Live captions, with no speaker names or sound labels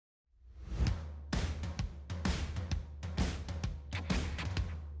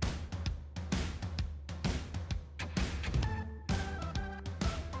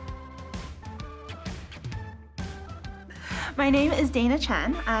My name is Dana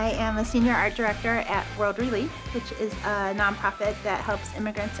Chen. I am a Senior Art Director at World Relief, which is a nonprofit that helps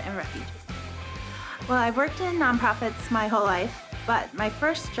immigrants and refugees. Well, I've worked in nonprofits my whole life, but my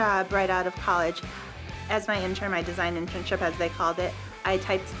first job right out of college, as my intern, my design internship as they called it, I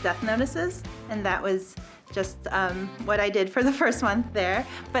typed death notices, and that was just what I did for the first month there.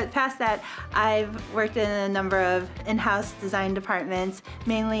 But past that, I've worked in a number of in-house design departments.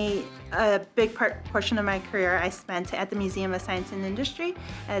 Mainly a big portion of my career I spent at the Museum of Science and Industry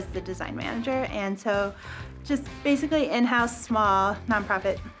as the design manager. And so just basically in-house small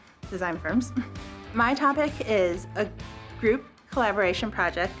nonprofit design firms. My topic is a group collaboration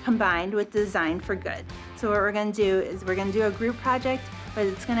project combined with design for good. So what we're going to do is we're going to do a group project, but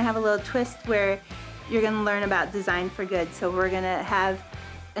it's going to have a little twist where you're going to learn about design for good. So we're going to have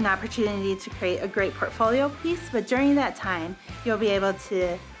an opportunity to create a great portfolio piece, but during that time, you'll be able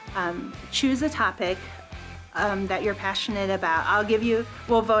to choose a topic that you're passionate about.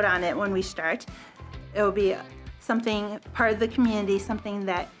 We'll vote on it when we start. It will be something, part of the community, something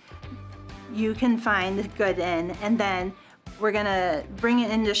that you can find good in, and then we're going to bring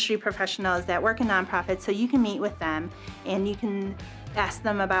in industry professionals that work in nonprofits so you can meet with them and you can ask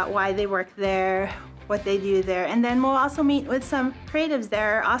them about why they work there, what they do there, and then we'll also meet with some creatives that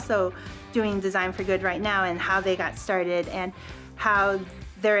are also doing design for good right now and how they got started and how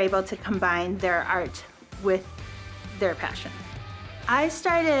they're able to combine their art with their passion. I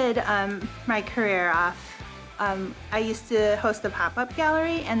started my career off, I used to host a pop-up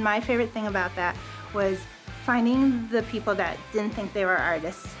gallery, and my favorite thing about that was finding the people that didn't think they were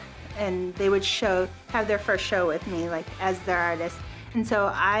artists, and they would have their first show with me, like as their artist. And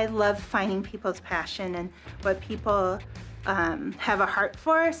so I love finding people's passion and what people have a heart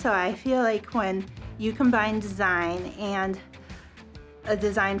for. So I feel like when you combine design and a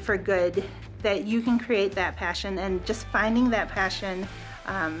design for good, that you can create that passion, and just finding that passion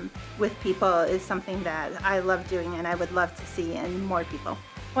with people is something that I love doing and I would love to see in more people.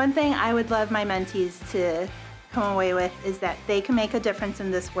 One thing I would love my mentees to come away with is that they can make a difference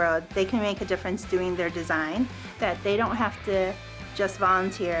in this world. They can make a difference doing their design, that they don't have to just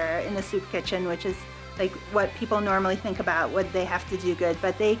volunteer in a soup kitchen, which is like what people normally think about, what they have to do good,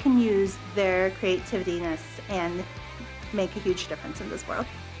 but they can use their creativeness and make a huge difference in this world.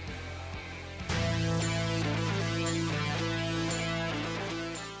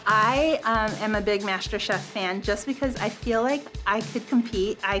 I am a big MasterChef fan just because I feel like I could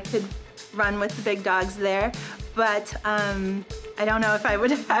compete, I could run with the big dogs there, but I don't know if I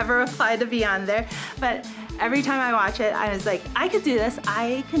would have ever applied to be on there, but every time I watch it, I was like, I could do this,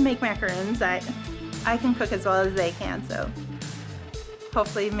 I can make macaroons, I can cook as well as they can, so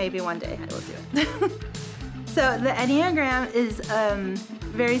hopefully maybe one day I will do it. So the Enneagram is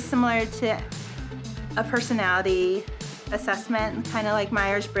very similar to a personality assessment, kind of like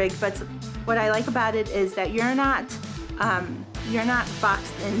Myers-Briggs, but what I like about it is that you're not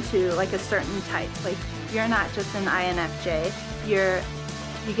boxed into like a certain type. Like you're not just an INFJ.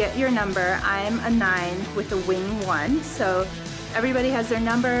 You get your number. I'm a 9 with a wing 1, so everybody has their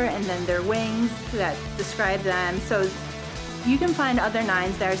number and then their wings that describe them. So you can find other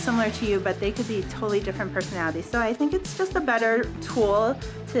 9s that are similar to you, but they could be totally different personalities. So I think it's just a better tool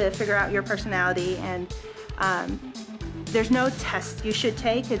to figure out your personality, and there's no test you should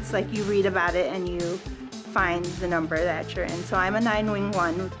take. It's like you read about it and you find the number that you're in. So I'm a 9 wing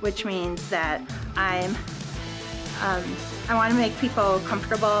 1, which means that I want to make people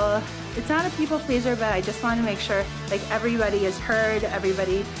comfortable. It's not a people pleaser, but I just want to make sure like everybody is heard,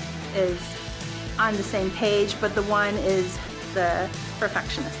 everybody is on the same page, but the 1 is the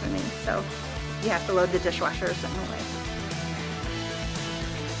perfectionist in me. So you have to load the dishwasher a certain way.